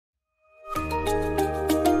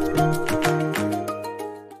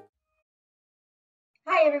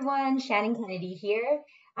everyone, Shannon Kennedy here.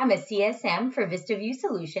 I'm a CSM for VistaVu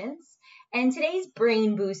Solutions, and today's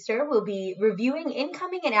Brain Booster will be reviewing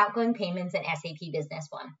incoming and outgoing payments in SAP Business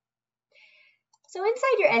One. So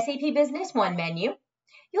inside your SAP Business One menu,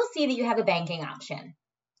 you'll see that you have a banking option.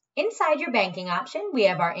 Inside your banking option, we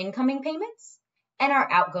have our incoming payments and our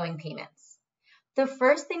outgoing payments. The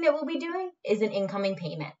first thing that we'll be doing is an incoming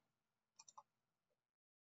payment.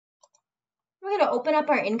 We're going to open up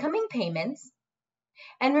our incoming payments.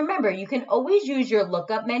 And remember, you can always use your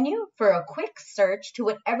lookup menu for a quick search to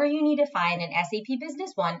whatever you need to find in SAP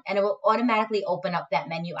Business One, and it will automatically open up that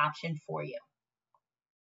menu option for you.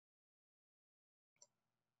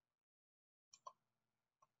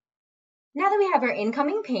 Now that we have our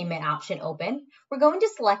incoming payment option open, we're going to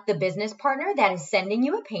select the business partner that is sending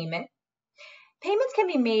you a payment. Payments can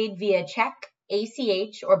be made via check,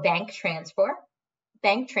 ACH, or bank transfer,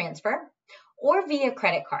 or via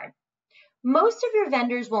credit card. Most of your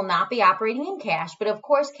vendors will not be operating in cash, but of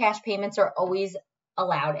course, cash payments are always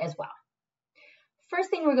allowed as well. First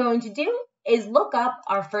thing we're going to do is look up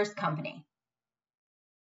our first company.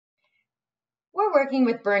 We're working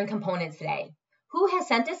with Burn Components today, who has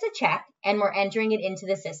sent us a check and we're entering it into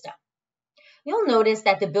the system. You'll notice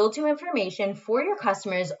that the bill to information for your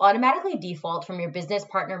customers automatically default from your business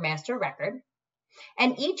partner master record,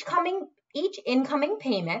 and each incoming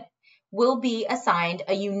payment will be assigned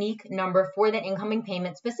a unique number for that incoming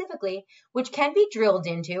payment specifically, which can be drilled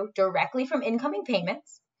into directly from incoming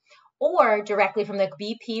payments or directly from the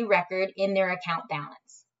BP record in their account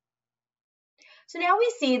balance. So now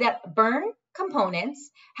we see that Burn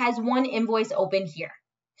Components has one invoice open here.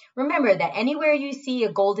 Remember that anywhere you see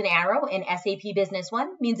a golden arrow in SAP Business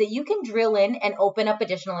One means that you can drill in and open up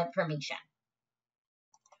additional information.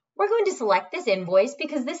 We're going to select this invoice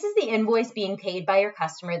because this is the invoice being paid by your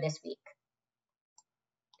customer this week.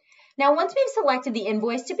 Now, once we've selected the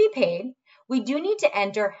invoice to be paid, we do need to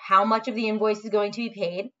enter how much of the invoice is going to be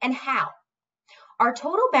paid and how. Our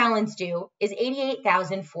total balance due is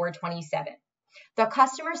 $88,427. The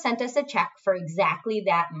customer sent us a check for exactly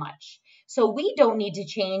that much, so we don't need to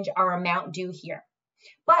change our amount due here.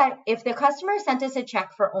 But if the customer sent us a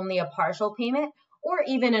check for only a partial payment or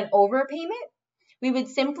even an overpayment, we would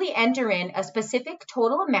simply enter in a specific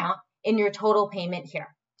total amount in your total payment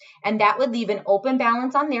here. And that would leave an open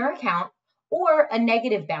balance on their account or a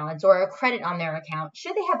negative balance or a credit on their account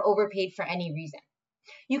should they have overpaid for any reason.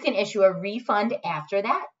 You can issue a refund after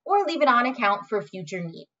that or leave it on account for future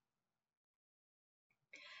need.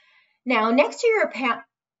 Now, next to your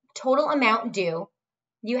total amount due,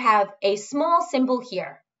 you have a small symbol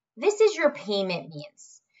here. This is your payment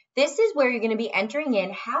means. This is where you're going to be entering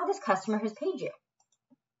in how this customer has paid you.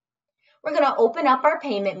 We're going to open up our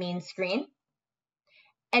payment means screen,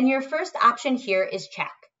 and your first option here is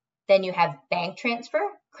check. Then you have bank transfer,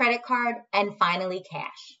 credit card, and finally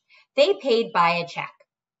cash. They paid by a check.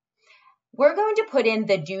 We're going to put in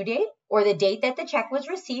the due date or the date that the check was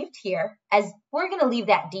received here, as we're going to leave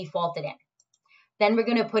that defaulted in. Then we're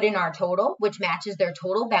going to put in our total, which matches their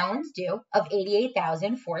total balance due of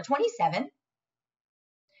 $88,427.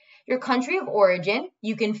 Your country of origin,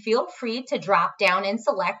 you can feel free to drop down and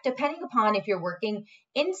select depending upon if you're working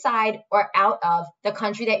inside or out of the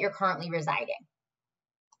country that you're currently residing.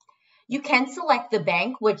 You can select the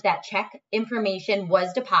bank which that check information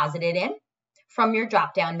was deposited in from your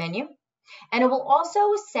drop-down menu, and it will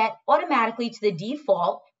also set automatically to the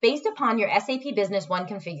default based upon your SAP Business One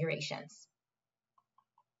configurations.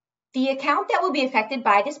 The account that will be affected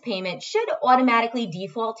by this payment should automatically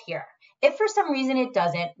default here. If for some reason it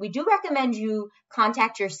doesn't, we do recommend you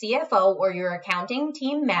contact your CFO or your accounting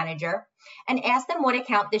team manager and ask them what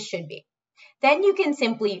account this should be. Then you can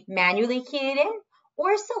simply manually key it in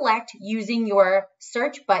or select using your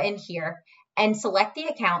search button here and select the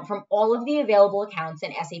account from all of the available accounts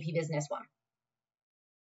in SAP Business One.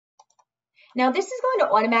 Now, this is going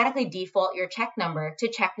to automatically default your check number to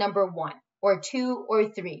check number 1 or 2 or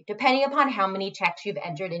 3, depending upon how many checks you've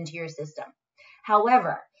entered into your system.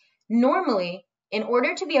 However, normally, in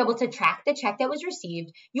order to be able to track the check that was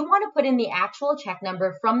received, you want to put in the actual check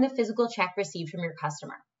number from the physical check received from your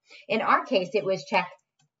customer. In our case, it was check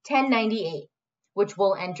 1098, which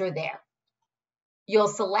we'll enter there. You'll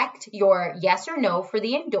select your yes or no for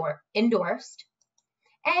the endorsed.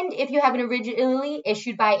 And if you have an originally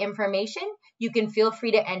issued by information, you can feel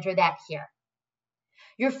free to enter that here.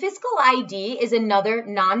 Your fiscal ID is another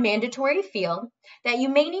non-mandatory field that you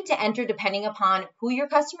may need to enter depending upon who your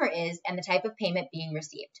customer is and the type of payment being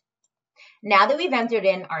received. Now that we've entered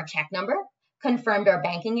in our check number, confirmed our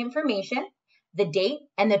banking information, the date,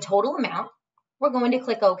 and the total amount, we're going to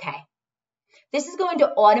click OK. This is going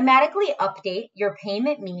to automatically update your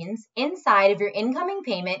payment means inside of your incoming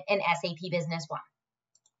payment in SAP Business One.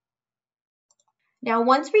 Now,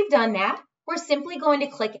 once we've done that, we're simply going to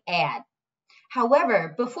click Add.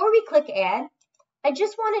 However, before we click Add, I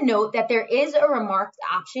just want to note that there is a remarks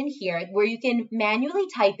option here where you can manually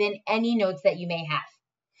type in any notes that you may have.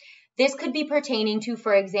 This could be pertaining to,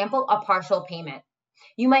 for example, a partial payment.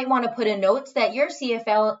 You might want to put in notes that your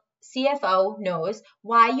CFO knows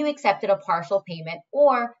why you accepted a partial payment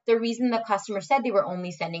or the reason the customer said they were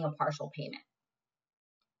only sending a partial payment.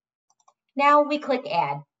 Now we click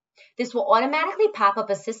Add. This will automatically pop up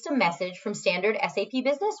a system message from standard SAP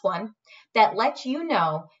Business One that lets you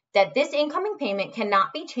know that this incoming payment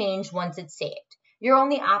cannot be changed once it's saved. Your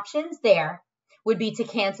only options there would be to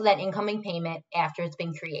cancel that incoming payment after it's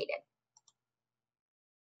been created.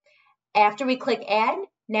 After we click Add,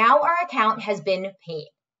 now our account has been paid.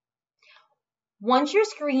 Once your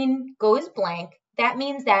screen goes blank, that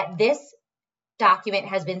means that this document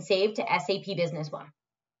has been saved to SAP Business One.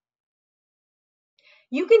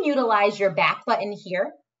 You can utilize your back button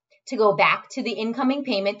here to go back to the incoming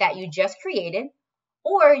payment that you just created,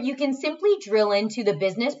 or you can simply drill into the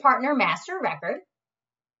business partner master record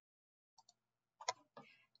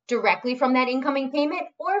directly from that incoming payment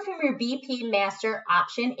or from your BP master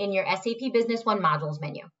option in your SAP Business One modules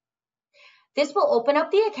menu. This will open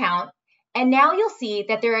up the account, and now you'll see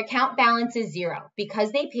that their account balance is 0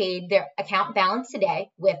 because they paid their account balance today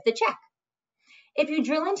with the check. If you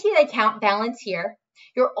drill into the account balance here,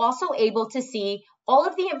 you're also able to see all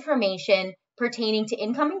of the information pertaining to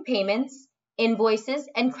incoming payments, invoices,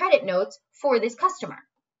 and credit notes for this customer.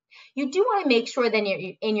 You do want to make sure that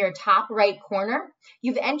in your top right corner,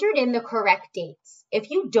 you've entered in the correct dates. If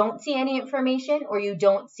you don't see any information or you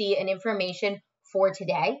don't see an information for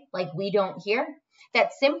today, like we don't here,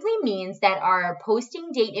 that simply means that our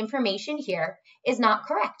posting date information here is not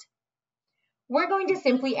correct. We're going to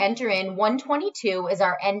simply enter in 1/22 as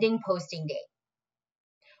our ending posting date.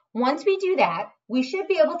 Once we do that, we should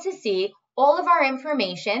be able to see all of our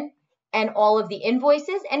information and all of the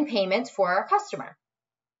invoices and payments for our customer.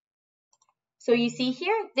 So you see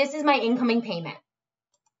here, this is my incoming payment.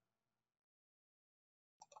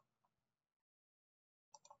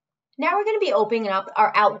 Now we're going to be opening up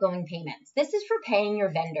our outgoing payments. This is for paying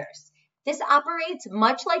your vendors. This operates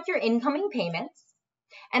much like your incoming payments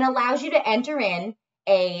and allows you to enter in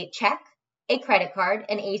a check, a credit card,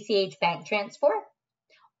 an ACH bank transfer,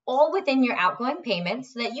 all within your outgoing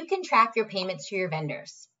payments so that you can track your payments to your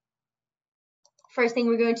vendors. First thing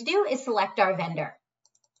we're going to do is select our vendor.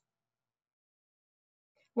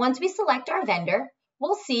 Once we select our vendor,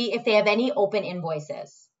 we'll see if they have any open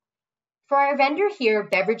invoices. For our vendor here,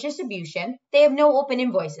 Beverage Distribution, they have no open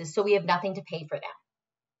invoices, so we have nothing to pay for them.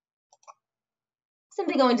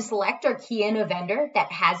 Simply going to select or key in a vendor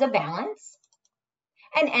that has a balance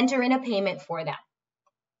and enter in a payment for them.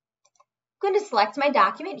 I'm going to select my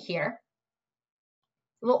document here.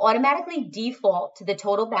 It will automatically default to the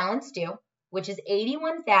total balance due, which is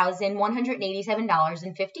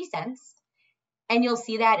 $81,187.50. And you'll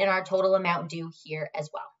see that in our total amount due here as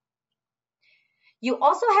well. You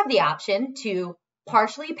also have the option to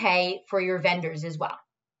partially pay for your vendors as well.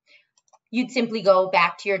 You'd simply go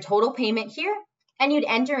back to your total payment here and you'd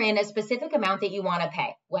enter in a specific amount that you want to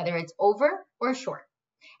pay, whether it's over or short.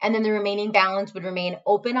 And then the remaining balance would remain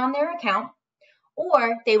open on their account,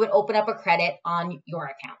 or they would open up a credit on your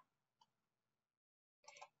account.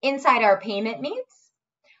 Inside our payment means,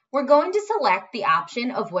 we're going to select the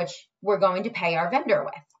option of which we're going to pay our vendor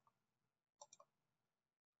with.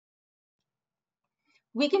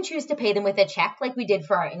 We can choose to pay them with a check like we did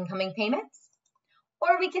for our incoming payments,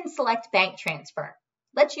 or we can select bank transfer.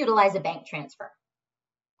 Let's utilize a bank transfer.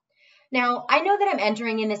 Now, I know that I'm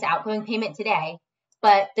entering in this outgoing payment today,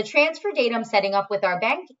 but the transfer date I'm setting up with our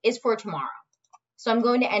bank is for tomorrow. So I'm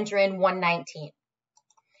going to enter in 1/19.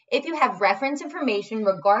 If you have reference information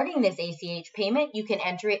regarding this ACH payment, you can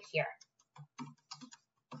enter it here.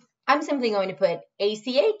 I'm simply going to put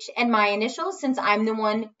ACH and my initials since I'm the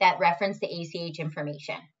one that referenced the ACH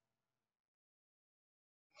information.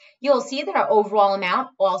 You'll see that our overall amount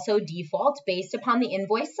also defaults based upon the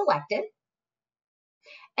invoice selected.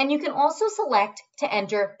 And you can also select to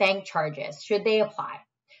enter bank charges should they apply.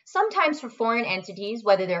 Sometimes for foreign entities,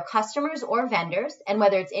 whether they're customers or vendors, and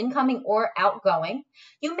whether it's incoming or outgoing,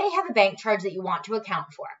 you may have a bank charge that you want to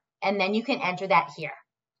account for, and then you can enter that here.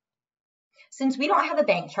 Since we don't have a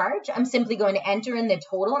bank charge, I'm simply going to enter in the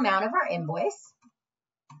total amount of our invoice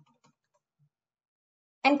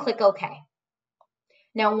and click OK.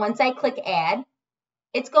 Now, once I click Add,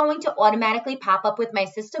 it's going to automatically pop up with my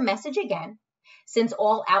system message again, since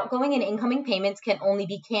all outgoing and incoming payments can only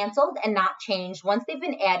be canceled and not changed once they've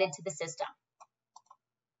been added to the system.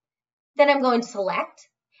 Then I'm going to select,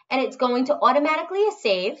 and it's going to automatically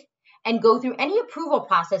save and go through any approval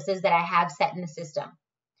processes that I have set in the system.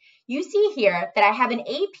 You see here that I have an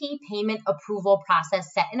AP payment approval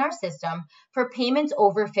process set in our system for payments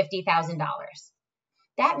over $50,000.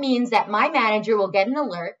 That means that my manager will get an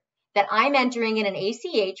alert that I'm entering in an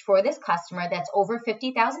ACH for this customer that's over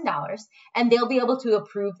 $50,000, and they'll be able to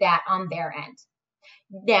approve that on their end.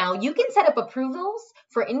 Now, you can set up approvals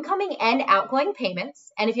for incoming and outgoing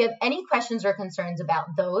payments, and if you have any questions or concerns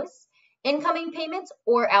about those, incoming payments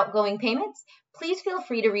or outgoing payments, please feel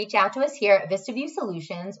free to reach out to us here at VistaVu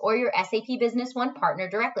Solutions or your SAP Business One partner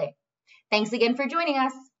directly. Thanks again for joining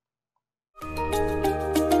us.